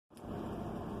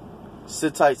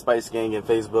Sit tight, Spice Gang, and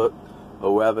Facebook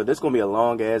or wherever. This gonna be a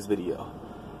long ass video.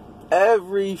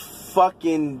 Every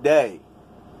fucking day,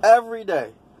 every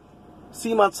day,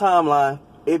 see my timeline.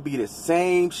 It be the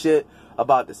same shit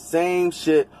about the same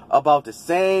shit about the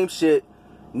same shit.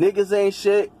 Niggas ain't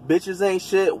shit, bitches ain't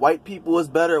shit. White people is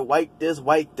better. White this,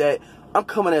 white that. I'm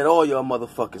coming at all y'all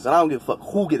motherfuckers, and I don't give a fuck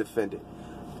who get offended.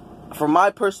 From my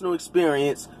personal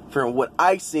experience, from what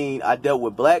I seen, I dealt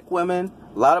with black women,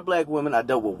 a lot of black women. I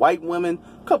dealt with white women,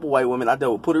 a couple white women. I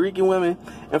dealt with Puerto Rican women.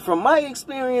 And from my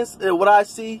experience and what I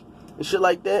see and shit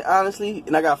like that, honestly,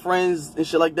 and I got friends and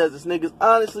shit like that, this niggas,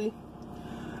 honestly,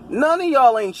 none of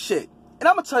y'all ain't shit. And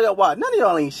I'm gonna tell y'all why. None of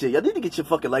y'all ain't shit. Y'all need to get your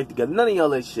fucking life together. None of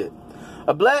y'all ain't shit.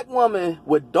 A black woman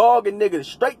would dog a nigga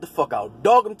straight the fuck out.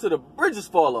 Dog him to the bridges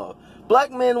fall off.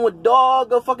 Black men would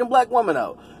dog a fucking black woman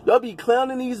out. Y'all be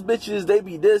clowning these bitches. They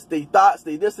be this, they thoughts,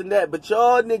 they this and that. But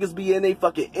y'all niggas be in they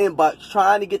fucking inbox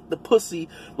trying to get the pussy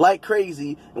like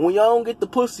crazy. And when y'all don't get the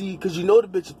pussy, because you know the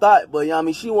bitch a thought, but I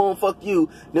mean, she won't fuck you.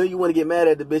 Now you want to get mad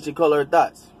at the bitch and call her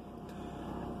thoughts.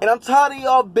 And I'm tired of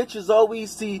y'all bitches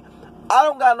always see. I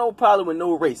don't got no problem with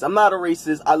no race. I'm not a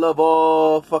racist. I love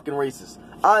all fucking races.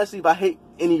 Honestly, if I hate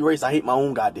any race, I hate my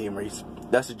own goddamn race.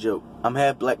 That's a joke. I'm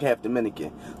half black, half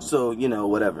Dominican. So, you know,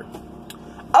 whatever.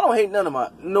 I don't hate none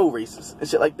of no races and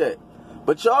shit like that.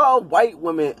 But y'all white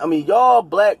women, I mean, y'all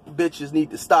black bitches need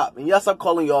to stop. And yes, I'm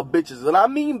calling y'all bitches. And I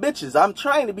mean bitches. I'm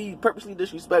trying to be purposely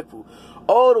disrespectful.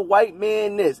 Oh, the white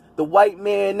man this. The white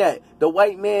man that. The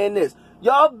white man this.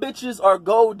 Y'all bitches are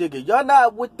gold digger. Y'all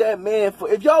not with that man for.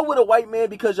 If y'all with a white man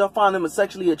because y'all find him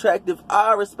sexually attractive,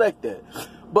 I respect that.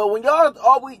 But when y'all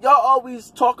always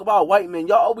talk about white men,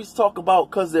 y'all always talk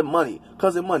about cause of money.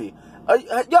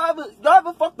 Y'all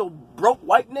ever fucked a broke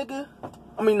white nigga?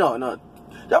 I mean, no. Y'all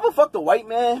ever fucked a white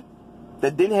man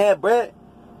that didn't have bread?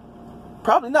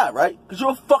 Probably not, right? Cause you're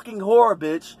a fucking whore,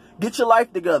 bitch. Get your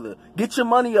life together. Get your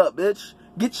money up, bitch.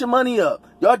 Get your money up.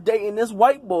 Y'all dating this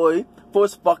white boy for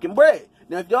his fucking bread.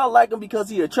 Now, if y'all like him because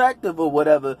he attractive or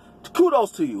whatever,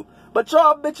 kudos to you. But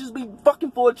y'all bitches be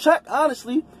fucking for a check,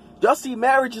 honestly. Y'all see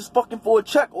marriage is fucking for a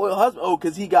check or a husband. Oh,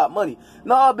 because he got money.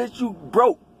 Nah, bitch, you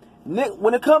broke.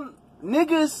 When it come,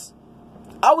 niggas,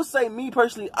 I would say, me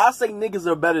personally, I say niggas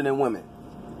are better than women.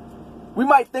 We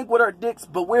might think with our dicks,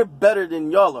 but we're better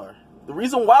than y'all are. The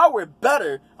reason why we're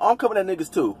better, I'm coming at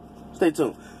niggas too. Stay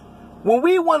tuned. When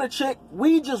we want a chick,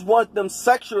 we just want them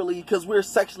sexually because we're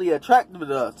sexually attracted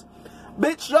to us.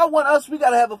 Bitch, y'all want us, we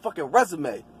gotta have a fucking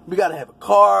resume. We gotta have a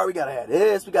car, we gotta have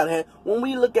this, we gotta have. When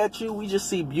we look at you, we just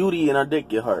see beauty in our dick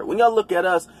get hurt. When y'all look at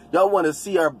us, y'all wanna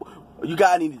see you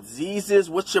got any diseases?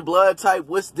 What's your blood type?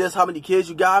 What's this? How many kids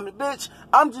you got? I mean, bitch,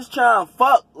 I'm just trying to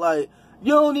fuck. Like,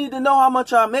 you don't need to know how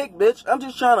much I make, bitch. I'm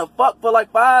just trying to fuck for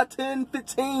like 5, 10,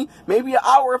 15, maybe an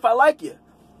hour if I like you.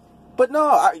 But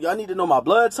no, y'all need to know my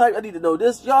blood type. I need to know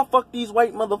this. Y'all fuck these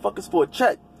white motherfuckers for a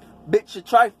check. Bitch, you're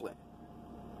trifling.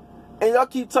 And y'all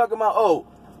keep talking about, oh,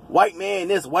 white man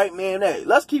this, white man that.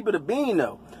 Let's keep it a bean,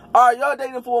 though. All right, y'all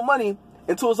dating for money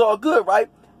until it's all good, right?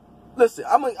 Listen,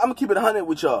 I'm gonna keep it 100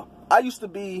 with y'all. I used to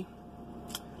be,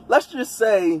 let's just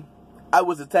say I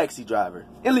was a taxi driver.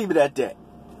 And leave it at that.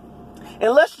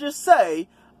 And let's just say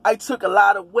I took a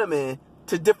lot of women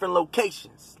to different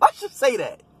locations. Let's just say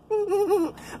that.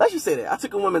 Let's just say that. I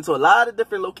took a woman to a lot of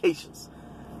different locations.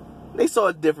 They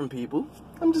saw different people.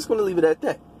 I'm just going to leave it at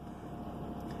that.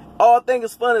 All thing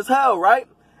is fun as hell, right?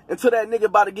 Until that nigga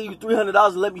about to give you $300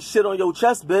 and let me shit on your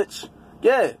chest, bitch.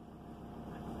 Yeah.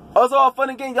 It's all fun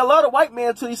and games. Y'all love the white man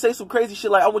until he say some crazy shit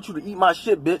like, I want you to eat my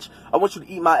shit, bitch. I want you to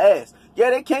eat my ass. Yeah,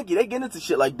 they can't get into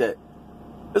shit like that.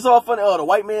 It's all funny. Oh, the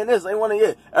white man is. They want to,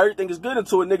 yeah. Everything is good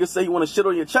until a nigga say he want to shit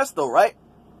on your chest, though, right?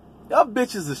 Y'all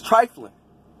bitches is trifling.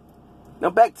 Now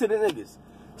back to the niggas.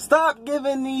 Stop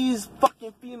giving these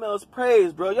fucking females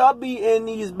praise, bro. Y'all be in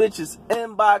these bitches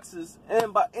inboxes,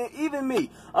 and even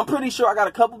me. I'm pretty sure I got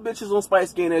a couple bitches on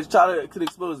Spice Game that could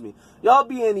expose me. Y'all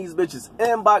be in these bitches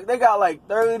inbox. They got like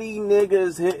 30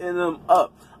 niggas hitting them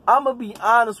up. I'ma be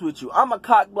honest with you. I'm a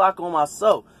cock block on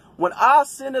myself. When I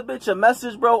send a bitch a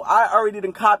message, bro, I already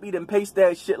done copied and pasted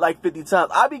that shit like 50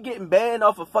 times. I be getting banned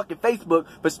off of fucking Facebook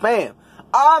for spam.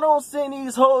 I don't send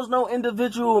these hoes no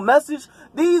individual message.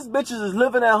 These bitches is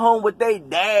living at home with they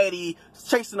daddy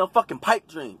chasing a fucking pipe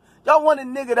dream. Y'all want a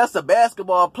nigga that's a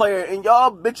basketball player and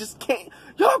y'all bitches can't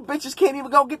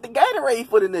even go get the Gatorade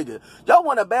for the nigga. Y'all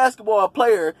want a basketball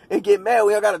player and get mad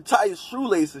when y'all gotta tie his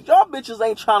shoelaces. Y'all bitches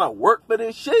ain't trying to work for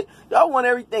this shit. Y'all want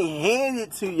everything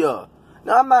handed to y'all.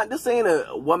 Now this ain't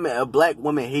a black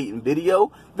woman hating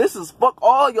video. This is fuck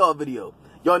all y'all video.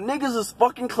 Y'all niggas is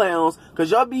fucking clowns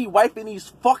because y'all be wiping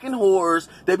these fucking whores.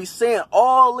 They be saying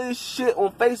all this shit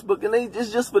on Facebook and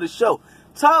it's just for the show.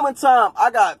 Time and time, I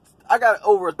got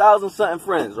over 1,000 something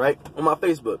friends, right, on my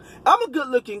Facebook. I'm a good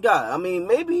looking guy. I mean,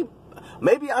 maybe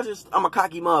I'm a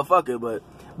cocky motherfucker, but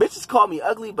bitches call me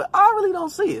ugly, but I really don't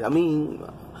see it. I mean,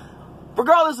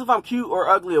 regardless if I'm cute or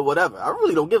ugly or whatever, I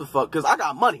really don't give a fuck because I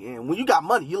got money. And when you got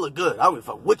money, you look good. I don't give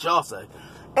a fuck what y'all say.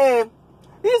 And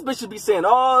these bitches be saying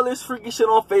all this freaky shit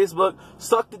on Facebook,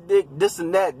 suck the dick, this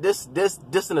and that, this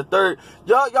and the third.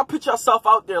 Y'all put yourself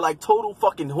out there like total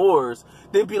fucking whores.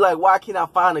 Then be like, why can't I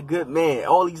find a good man?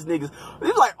 All these niggas,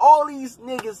 it's like all these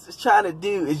niggas is trying to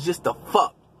do is just to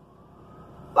fuck.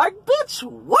 Like, bitch,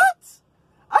 what?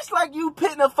 That's like you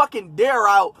pitting a fucking dare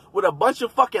out with a bunch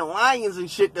of fucking lions and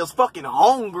shit that's fucking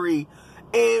hungry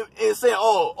and saying,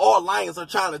 oh, all lions are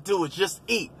trying to do is just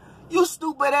eat. You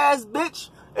stupid ass bitch.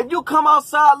 If you come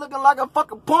outside looking like a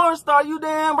fucking porn star, you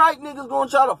damn right niggas gonna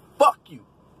try to fuck you.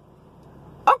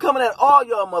 I'm coming at all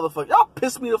y'all motherfuckers. Y'all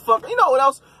piss me the fuck. You know what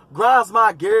else grinds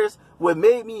my gears? What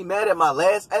made me mad at my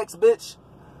last ex, bitch?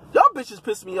 Y'all bitches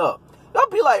piss me off. Y'all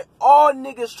be like, all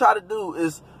niggas try to do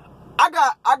is, I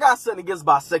got something against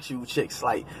bisexual chicks.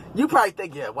 Like, you probably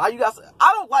think, yeah, why you got,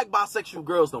 I don't like bisexual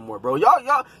girls no more, bro.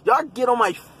 Y'all get on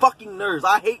my fucking nerves.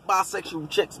 I hate bisexual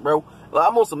chicks, bro. Like,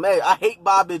 I'm on some mad. I hate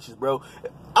bi bitches, bro.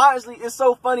 Honestly, it's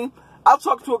so funny. I'll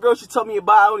talk to a girl, she tell me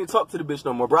bi, I don't even talk to the bitch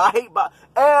no more, bro. I hate bi.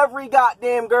 Every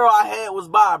goddamn girl I had was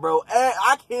bi, bro. And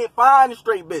I can't find a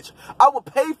straight bitch. I would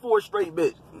pay for a straight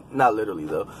bitch. Not literally,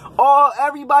 though.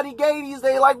 Everybody gay these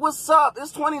days. Like, what's up?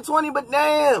 It's 2020, but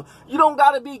damn, you don't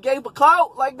gotta be gay for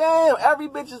clout. Like, damn, every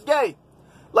bitch is gay.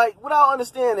 Like, what I don't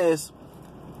understand is,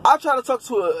 I try to talk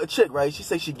to a chick, right? She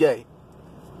say she gay.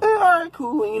 Alright,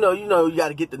 cool. And you know, you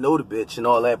gotta get to know the bitch and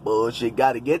all that bullshit.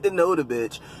 Gotta get to know the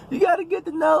bitch. You gotta get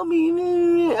to know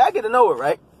me. I get to know her,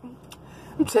 right?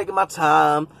 I'm taking my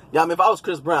time. Yeah, I mean, if I was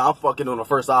Chris Brown, I'm fucking on the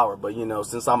first hour. But, you know,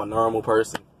 since I'm a normal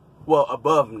person, well,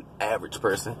 above an average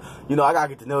person, you know, I gotta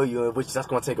get to know you, which that's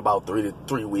gonna take about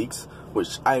 3 weeks,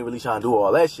 which I ain't really trying to do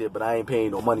all that shit, but I ain't paying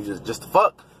no money just to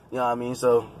fuck. You know what I mean?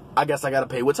 So, I guess I gotta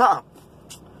pay with time.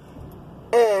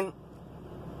 And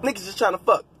niggas just trying to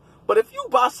fuck. But if you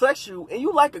bisexual and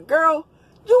you like a girl,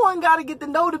 you ain't gotta get to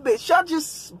know the bitch. Y'all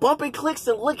just bumping clicks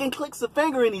and licking clicks and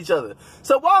fingering each other.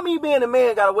 So why me being a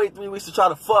man gotta wait 3 weeks to try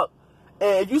to fuck?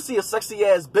 And if you see a sexy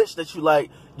ass bitch that you like,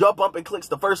 y'all bumping clicks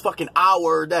the first fucking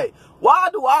hour a day. Why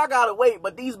do I gotta wait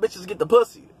but these bitches get the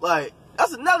pussy? Like,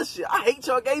 that's another shit. I hate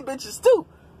y'all gay bitches too.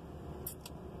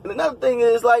 And another thing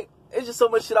is, like, it's just so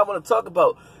much shit I want to talk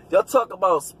about. Y'all talk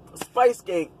about Spice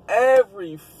Gang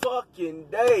every fucking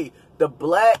day. The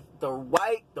black, the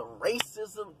white, the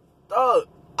racism. Dog,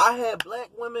 I had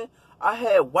black women. I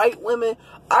had white women.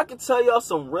 I can tell y'all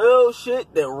some real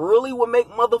shit that really would make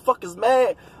motherfuckers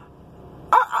mad.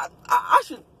 I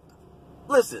should...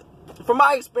 Listen, from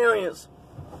my experience,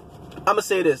 I'm going to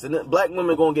say this. And black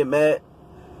women going to get mad.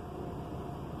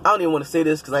 I don't even want to say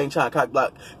this because I ain't trying to cock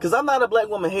block. Because I'm not a black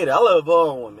woman hater. I love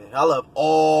all women. I love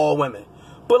all women.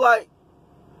 But, like,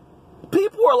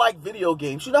 people are like video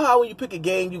games. You know how when you pick a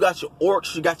game, you got your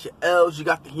orcs, you got your elves, you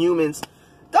got the humans.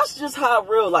 That's just how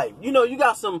real life. You know, you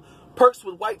got some perks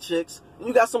with white chicks, and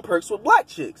you got some perks with black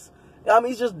chicks. I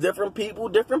mean, it's just different people,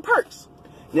 different perks.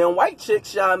 Now, white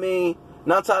chicks, I mean,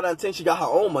 9 times out of 10, she got her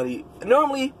own money.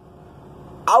 Normally,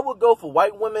 I would go for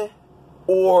white women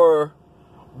or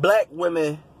black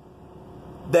women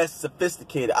that's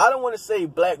sophisticated. I don't want to say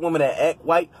black women that act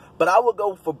white, but I would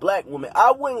go for black women.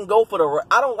 I wouldn't go for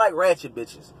I don't like ratchet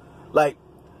bitches. Like,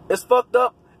 it's fucked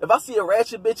up. If I see a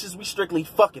ratchet bitches, we strictly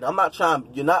fucking. I'm not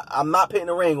putting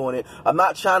a ring on it. I'm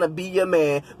not trying to be your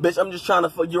man. Bitch, I'm just trying to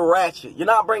fuck. You're ratchet. You're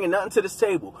not bringing nothing to this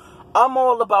table. I'm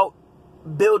all about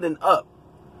building up.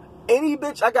 Any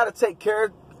bitch I gotta take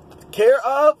care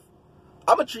of,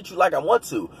 I'm going to treat you like I want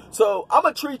to. So, I'm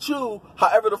going to treat you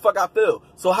however the fuck I feel.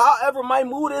 So, however my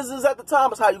mood is at the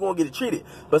time is how you going to get it treated.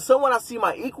 But someone I see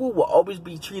my equal will always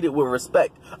be treated with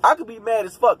respect. I could be mad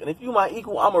as fuck. And if you my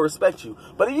equal, I'm going to respect you.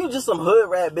 But if you just some hood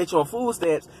rat bitch on food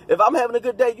stamps, if I'm having a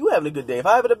good day, you having a good day. If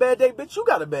I'm having a bad day, bitch, you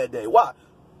got a bad day. Why?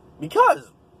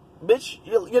 Because, bitch,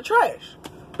 you're trash.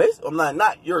 Basically, I'm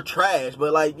not you're trash,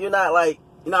 but like, you're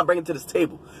not bringing to this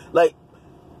table. Like,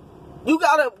 you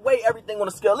gotta weigh everything on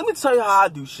a scale. Let me tell you how I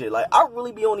do shit. Like, I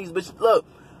really be on these bitches. Look,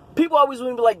 people always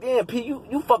want to be like, damn, P,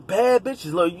 you fuck bad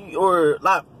bitches. Look,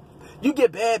 you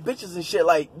get bad bitches and shit.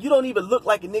 Like, you don't even look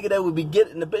like a nigga that would be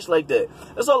getting a bitch like that.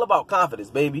 It's all about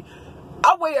confidence, baby.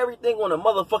 I weigh everything on a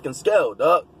motherfucking scale,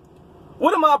 dog.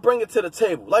 What am I bringing to the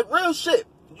table? Like, real shit.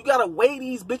 You gotta weigh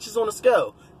these bitches on the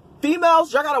scale.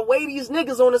 Females, y'all gotta weigh these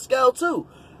niggas on the scale, too.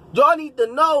 Y'all need to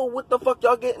know what the fuck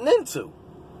y'all getting into.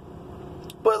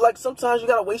 But, like, sometimes you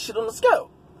gotta weigh shit on the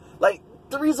scale. Like,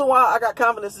 the reason why I got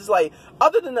confidence is, like,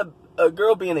 other than a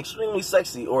girl being extremely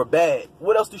sexy or bad,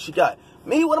 what else do she got?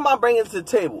 Me, what am I bringing to the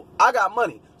table? I got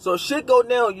money. So if shit go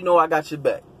down, you know I got your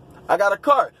back. I got a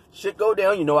car. Shit go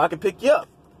down, you know I can pick you up.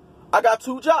 I got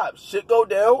 2 jobs. Shit go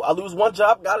down, I lose 1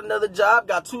 job, got another job,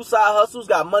 got 2 side hustles,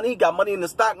 got money in the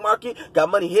stock market, got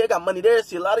money here, got money there.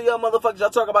 See, a lot of y'all motherfuckers, y'all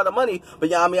talk about the money, but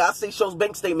yeah, I mean, I say shows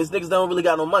bank statements, niggas don't really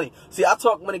got no money. See, I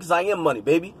talk money because I am money,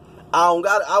 baby. I don't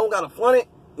gotta flaunt it.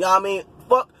 You know what I mean?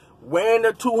 Fuck wearing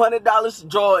the $200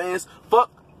 Jordans. Fuck,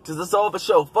 cause it's all for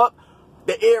show. Fuck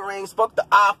the earrings. Fuck the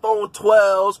iPhone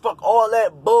 12s. Fuck all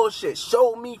that bullshit.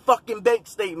 Show me fucking bank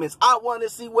statements. I want to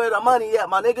see where the money at,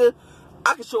 my nigga.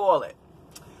 I can show all that.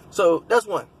 So, that's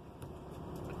 1.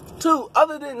 2,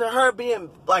 other than her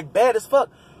being, like, bad as fuck,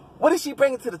 what is she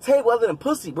bringing to the table other than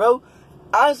pussy, bro?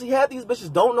 Honestly, half these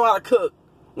bitches don't know how to cook.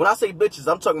 When I say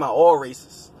bitches, I'm talking about all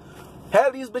races.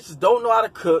 Half these bitches don't know how to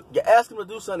cook. You ask them to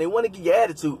do something, they want to get your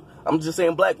attitude. I'm just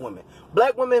saying black women.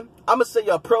 Black women, I'm going to say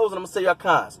y'all pros and I'm going to say y'all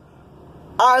cons.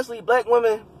 Honestly, black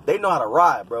women, they know how to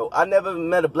ride, bro. I never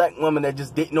met a black woman that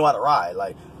just didn't know how to ride.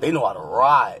 Like, they know how to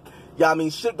ride. Yeah, I mean,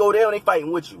 shit go down, they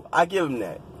fighting with you. I give them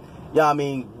that. Yeah, I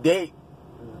mean, they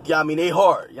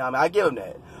hard. Yeah, I mean, I give them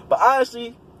that. But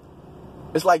honestly,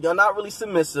 it's like y'all not really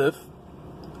submissive.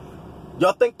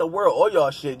 Y'all think the world all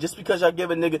y'all shit just because y'all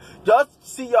give a nigga. Y'all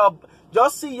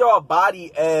see y'all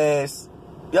body as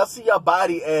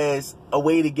a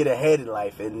way to get ahead in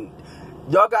life, and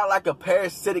y'all got like a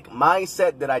parasitic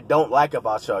mindset that I don't like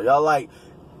about y'all.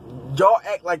 Y'all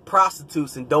act like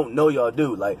prostitutes and don't know y'all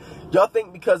do. Like, y'all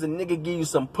think because a nigga give you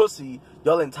some pussy,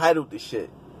 y'all entitled to shit.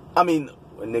 I mean,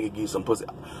 a nigga give you some pussy.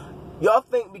 Y'all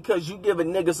think because you give a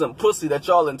nigga some pussy that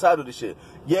y'all entitled to shit.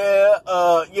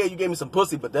 Yeah, you gave me some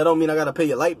pussy, but that don't mean I gotta pay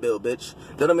your light bill, bitch.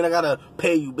 That don't mean I gotta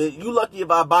pay you, bitch. You lucky if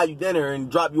I buy you dinner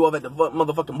and drop you off at the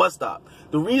motherfucking bus stop.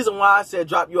 The reason why I said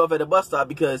drop you off at the bus stop,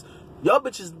 because y'all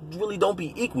bitches really don't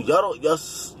be equal.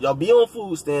 Y'all be on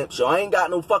food stamps. Y'all ain't got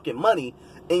no fucking money.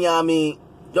 And y'all, I mean,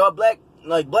 y'all black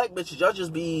bitches,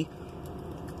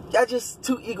 y'all just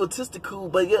too egotistical,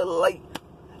 but y'all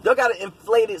got an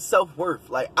inflated self-worth.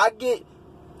 Like, I get,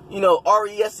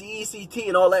 RESPECT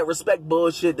and all that respect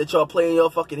bullshit that y'all play in your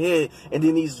fucking head, and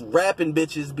then these rapping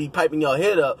bitches be piping y'all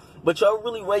head up, but y'all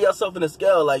really weigh yourself in the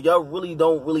scale. Like, y'all really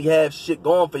don't really have shit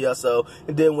going for yourself,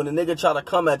 and then when a nigga try to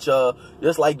come at y'all,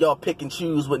 just like y'all pick and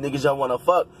choose what niggas y'all want to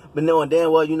fuck, but knowing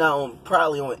damn well you're not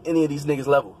probably on any of these niggas'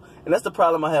 level. And that's the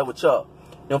problem I have with y'all.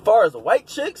 And as far as the white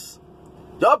chicks,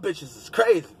 y'all bitches is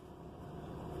crazy.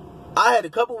 I had a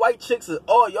couple white chicks and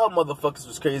all y'all motherfuckers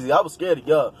was crazy. I was scared of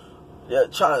y'all. Yeah,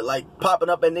 trying to, like, popping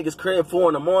up at niggas' crib 4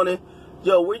 in the morning.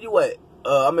 Yo, where you at?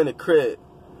 I'm in the crib.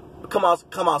 Come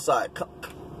outside.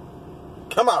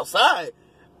 Come outside?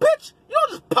 Bitch, you don't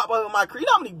just pop up in my crib. You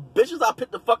know how many bitches I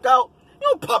picked the fuck out? You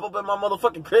don't pop up in my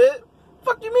motherfucking crib.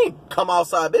 Fuck you mean? Come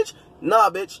outside, bitch.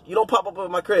 Nah, bitch. You don't pop up in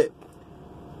my crib.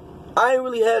 I ain't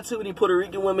really had too many Puerto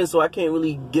Rican women, so I can't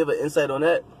really give an insight on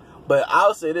that. But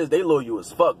I'll say this, they loyal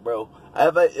as fuck, bro.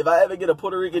 If I ever get a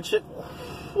Puerto Rican chick,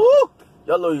 woo,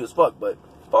 y'all loyal as fuck. But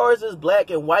as far as this black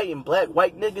and white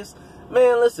niggas,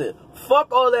 man, listen,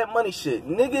 fuck all that money shit.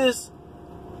 Niggas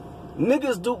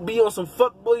do be on some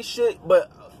fuckboy shit, but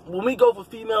when we go for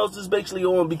females, it's basically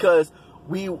on because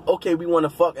we want to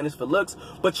fuck and it's for looks,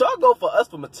 but y'all go for us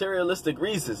for materialistic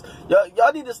reasons.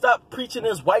 Y'all need to stop preaching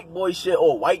this white boy shit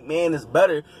or white man is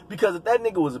better, because if that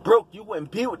nigga was broke, you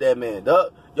wouldn't be with that man,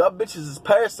 dog. Y'all bitches is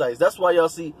parasites. That's why y'all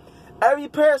see every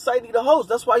parasite need a host.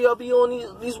 That's why y'all be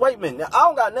on these white men. Now, I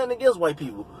don't got nothing against white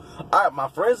people. Alright, my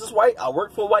friends is white. I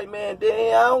work for a white man.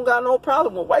 Then I don't got no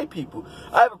problem with white people.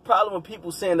 I have a problem with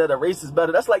people saying that a race is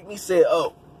better. That's like me saying,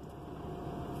 oh,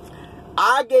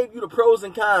 I gave you the pros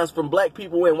and cons from black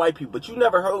people and white people, but you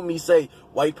never heard me say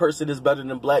white person is better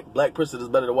than black person is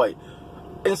better than white.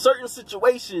 In certain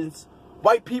situations,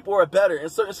 white people are better. In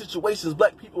certain situations,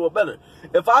 black people are better.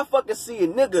 If I fucking see a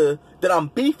nigga that I'm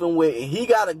beefing with and he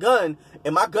got a gun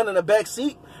and my gun in the back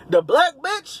seat, the black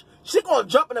bitch, she gonna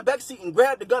jump in the back seat and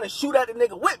grab the gun and shoot at the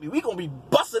nigga with me. We gonna be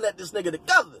busting at this nigga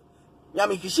together. You know what I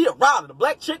mean? Cause she a rider. The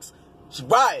black chicks, she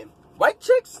riding. White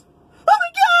chicks, oh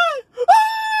my god! Ah!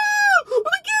 Oh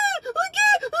my god! Oh my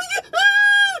god!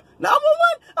 911?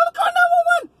 I'm gonna call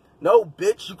 911. No,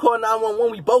 bitch, you call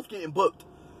 911, we both getting booked.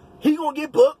 He gonna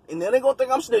get booked, and then they gonna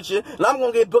think I'm snitching, and I'm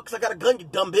gonna get booked because I got a gun, you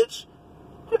dumb bitch.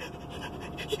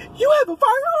 You have a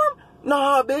firearm?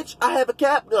 Nah, bitch, I have a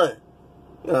cap gun.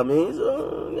 You know what I mean?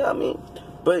 So, you know what I mean?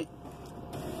 But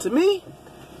to me,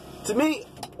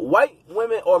 white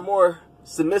women are more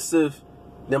submissive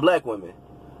than black women.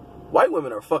 white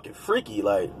women are fucking freaky.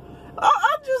 Like,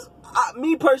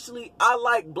 me personally, I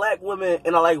like black women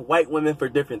and I like white women for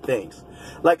different things.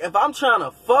 Like, if I'm trying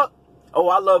to fuck, oh,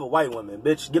 I love a white woman.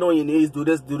 Bitch, get on your knees, do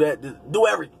this, do that, do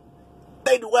everything.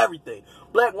 They do everything.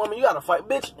 Black woman, you gotta fight.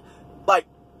 Bitch, like,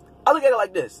 I look at it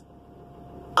like this.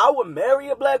 I would marry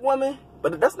a black woman,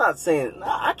 but that's not saying,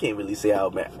 I can't really say I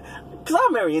would marry. Because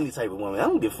I'll marry any type of woman. I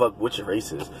don't give a fuck what your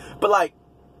race is. But, like,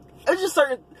 it's just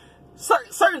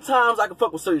certain times I can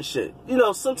fuck with certain shit. You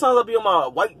know, sometimes I'll be on my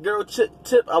white girl tip.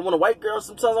 I want a white girl.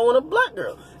 Sometimes I want a black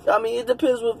girl. I mean, it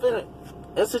depends within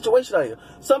a situation out here.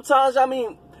 Sometimes, I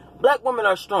mean, black women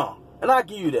are strong. And I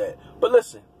give you that. But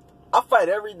listen, I fight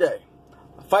every day.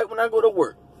 I fight when I go to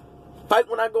work. Fight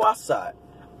when I go outside.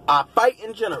 I fight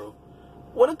in general.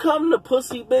 When it comes to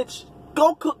pussy, bitch,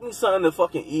 go cook me something to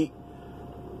fucking eat.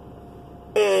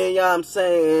 And, you know what I'm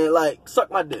saying, like, suck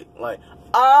my dick. Like,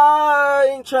 I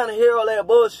ain't trying to hear all that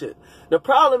bullshit. The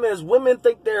problem is women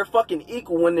think they're fucking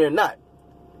equal when they're not.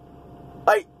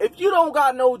 Like, if you don't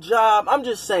got no job, I'm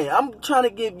just saying, I'm trying to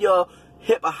give your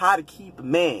hip a how to keep a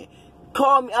man.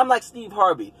 Call me, I'm like Steve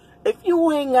Harvey. If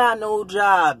you ain't got no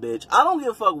job, bitch, I don't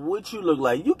give a fuck what you look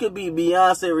like. You could be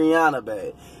Beyonce, Rihanna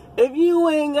bad. If you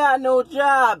ain't got no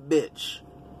job, bitch,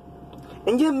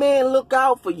 and your man look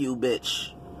out for you,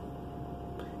 bitch,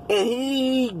 and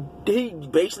he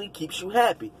basically keeps you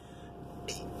happy,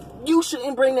 you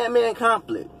shouldn't bring that man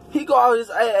conflict. He go out his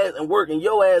ass and work, and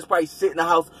your ass probably sit in the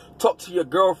house, talk to your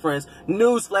girlfriends.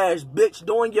 Newsflash, bitch,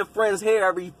 doing your friend's hair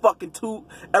every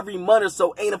month or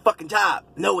so ain't a fucking job.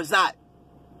 No, it's not.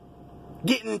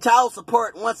 Getting child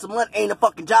support once a month ain't a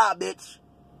fucking job, bitch.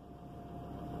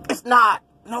 It's not.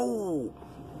 No.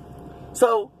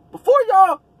 So, before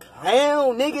y'all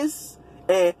clown niggas,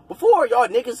 and before y'all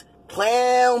niggas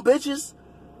clown bitches,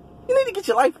 you need to get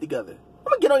your life together. I'm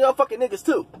gonna get on y'all fucking niggas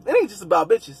too. It ain't just about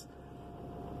bitches.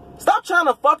 Stop trying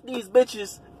to fuck these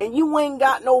bitches and you ain't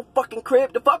got no fucking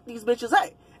crib to fuck these bitches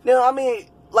at. You know what I mean?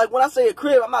 Like, when I say a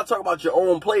crib, I'm not talking about your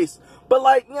own place. But,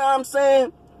 like, you know what I'm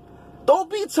saying? Don't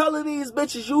be telling these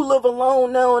bitches you live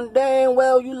alone now and dang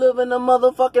well you live in a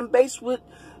motherfucking base with,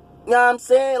 you know what I'm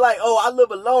saying? Like, oh, I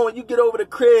live alone. You get over the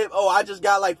crib. Oh, I just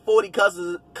got like 40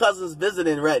 cousins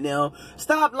visiting right now.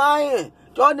 Stop lying.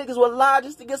 Y'all niggas will lie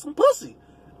just to get some pussy.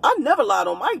 I never lied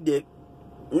on my dick.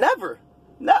 Never.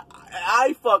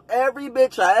 I fuck every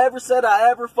bitch I ever said I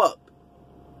ever fucked.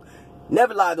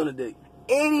 Never lied on a dick.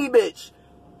 Any bitch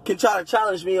can try to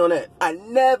challenge me on that. I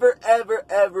never, ever,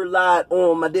 ever lied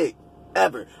on my dick.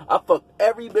 Ever. I fucked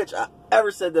every bitch I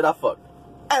ever said that I fucked.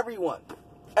 Every one.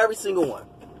 Every single one.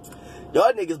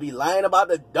 Y'all niggas be lying about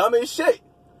the dumbest shit.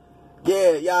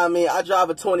 Yeah, you know what I mean? I drive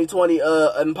a 2020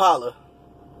 Impala.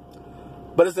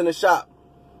 But it's in the shop.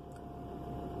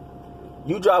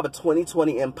 You drive a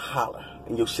 2020 Impala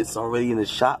and your shit's already in the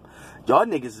shop. Y'all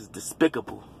niggas is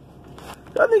despicable.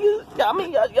 Y'all niggas, y'all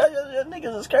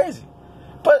niggas is crazy.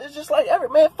 But it's just like,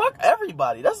 fuck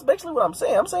everybody. That's basically what I'm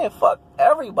saying. I'm saying fuck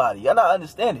everybody. Y'all not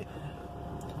understanding.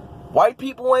 White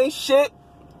people ain't shit.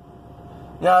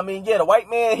 You know what I mean? Yeah, the white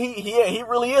man, he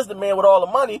really is the man with all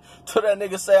the money. Till that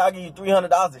nigga say, I'll give you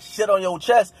 $300 and shit on your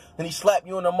chest. Then he slap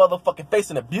you in the motherfucking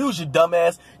face and abuse you,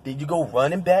 dumbass. Then you go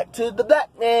running back to the black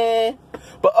man.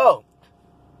 But, oh,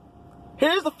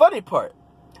 here's the funny part.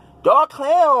 Y'all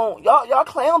clown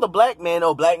the black man.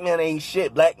 Oh, black man ain't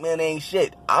shit. Black man ain't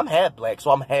shit. I'm half black, so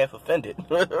I'm half offended.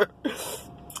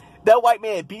 That white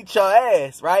man beat your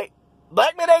ass, right?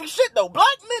 Black men ain't shit, though.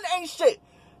 Black men ain't shit.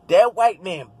 That white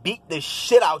man beat the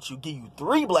shit out you, give you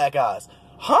 3 black eyes.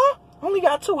 Huh? Only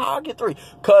got 2. How I get 3?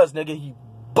 Cause, nigga, he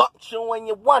bumped you in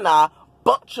your one eye,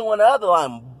 bumped you in the other eye,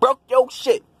 and broke your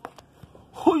shit.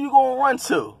 Who you gonna run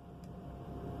to?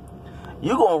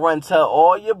 You gonna run to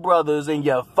all your brothers and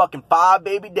your fucking 5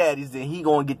 baby daddies, and he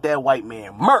gonna get that white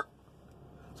man murked.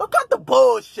 So cut the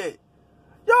bullshit.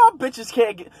 Y'all bitches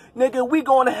can't get... Nigga, we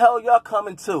going to hell, y'all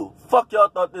coming too. Fuck y'all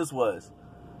thought this was.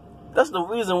 That's the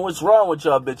reason what's wrong with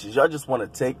y'all bitches. Y'all just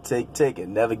want to take,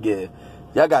 and never give.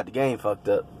 Y'all got the game fucked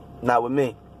up. Not with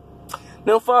me.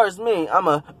 Now, as far as me, I'm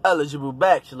a eligible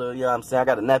bachelor. You know what I'm saying? I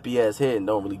got a nappy ass head and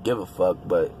don't really give a fuck.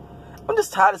 But I'm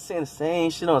just tired of saying the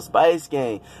same shit on Spice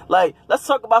Game. Like, let's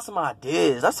talk about some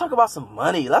ideas. Let's talk about some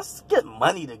money. Let's get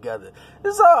money together.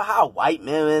 This is all how white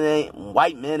men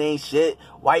ain't shit.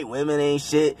 White women ain't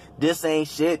shit. This ain't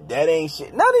shit. That ain't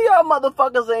shit. None of y'all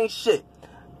motherfuckers ain't shit.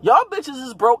 Y'all bitches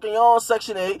is broke in your own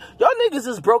Section 8. Y'all niggas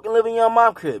is broke and living in your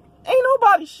mom crib. Ain't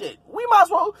nobody shit. We might as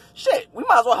well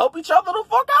help each other the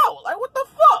fuck out. Like, what the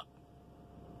fuck?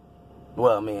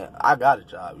 Well, I mean, I got a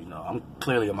job, you know. I'm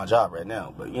clearly on my job right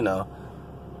now. But, you know,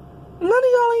 none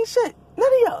of y'all ain't shit. None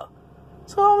of y'all.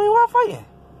 So, I mean, why fighting?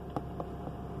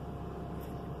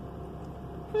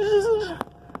 It'll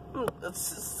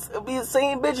be the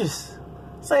same bitches.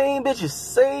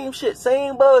 Same shit,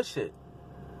 same bullshit.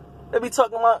 They be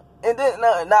talking about, and then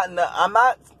I'm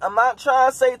not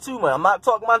trying to say too much. I'm not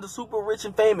talking about the super rich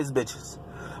and famous bitches.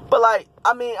 But like,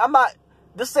 I mean, I'm not,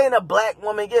 this ain't a black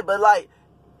woman yet, but like,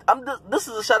 this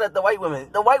is a shot at the white women.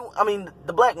 The black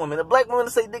women. The black women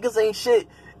say niggas ain't shit.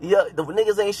 Yeah, the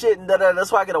niggas ain't shit, and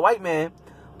that's why I get a white man.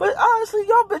 But honestly,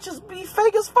 y'all bitches be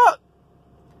fake as fuck.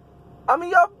 I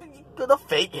mean, y'all, the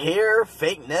fake hair,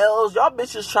 fake nails, y'all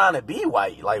bitches trying to be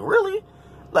white. Like, really?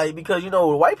 Like, because,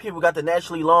 white people got the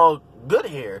naturally long, good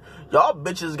hair. Y'all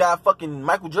bitches got fucking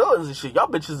Michael Jordans and shit. Y'all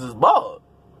bitches is bald.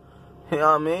 You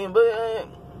know what I mean?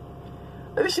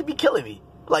 But this should be killing me.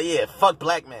 Like, yeah, fuck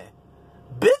black man.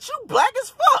 Bitch, you black as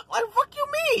fuck. Like, fuck you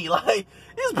mean? Like,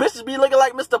 these bitches be looking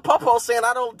like Mr. Popo saying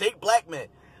I don't date black men.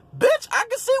 Bitch, I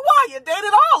can see why. You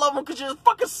dated all of them because you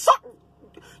fucking suck.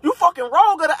 You fucking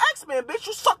Rogue of the X-Men, bitch.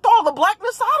 You sucked all the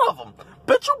blackness out of them.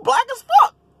 Bitch, you black as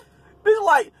fuck. Bitch,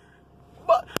 like,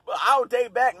 but I don't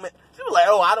date black men. She was like,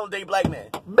 oh, I don't date black men.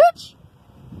 Bitch,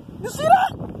 you see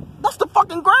that? That's the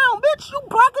fucking ground, bitch. You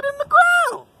blacker than the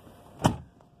ground.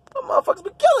 Them motherfuckers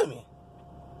be killing me.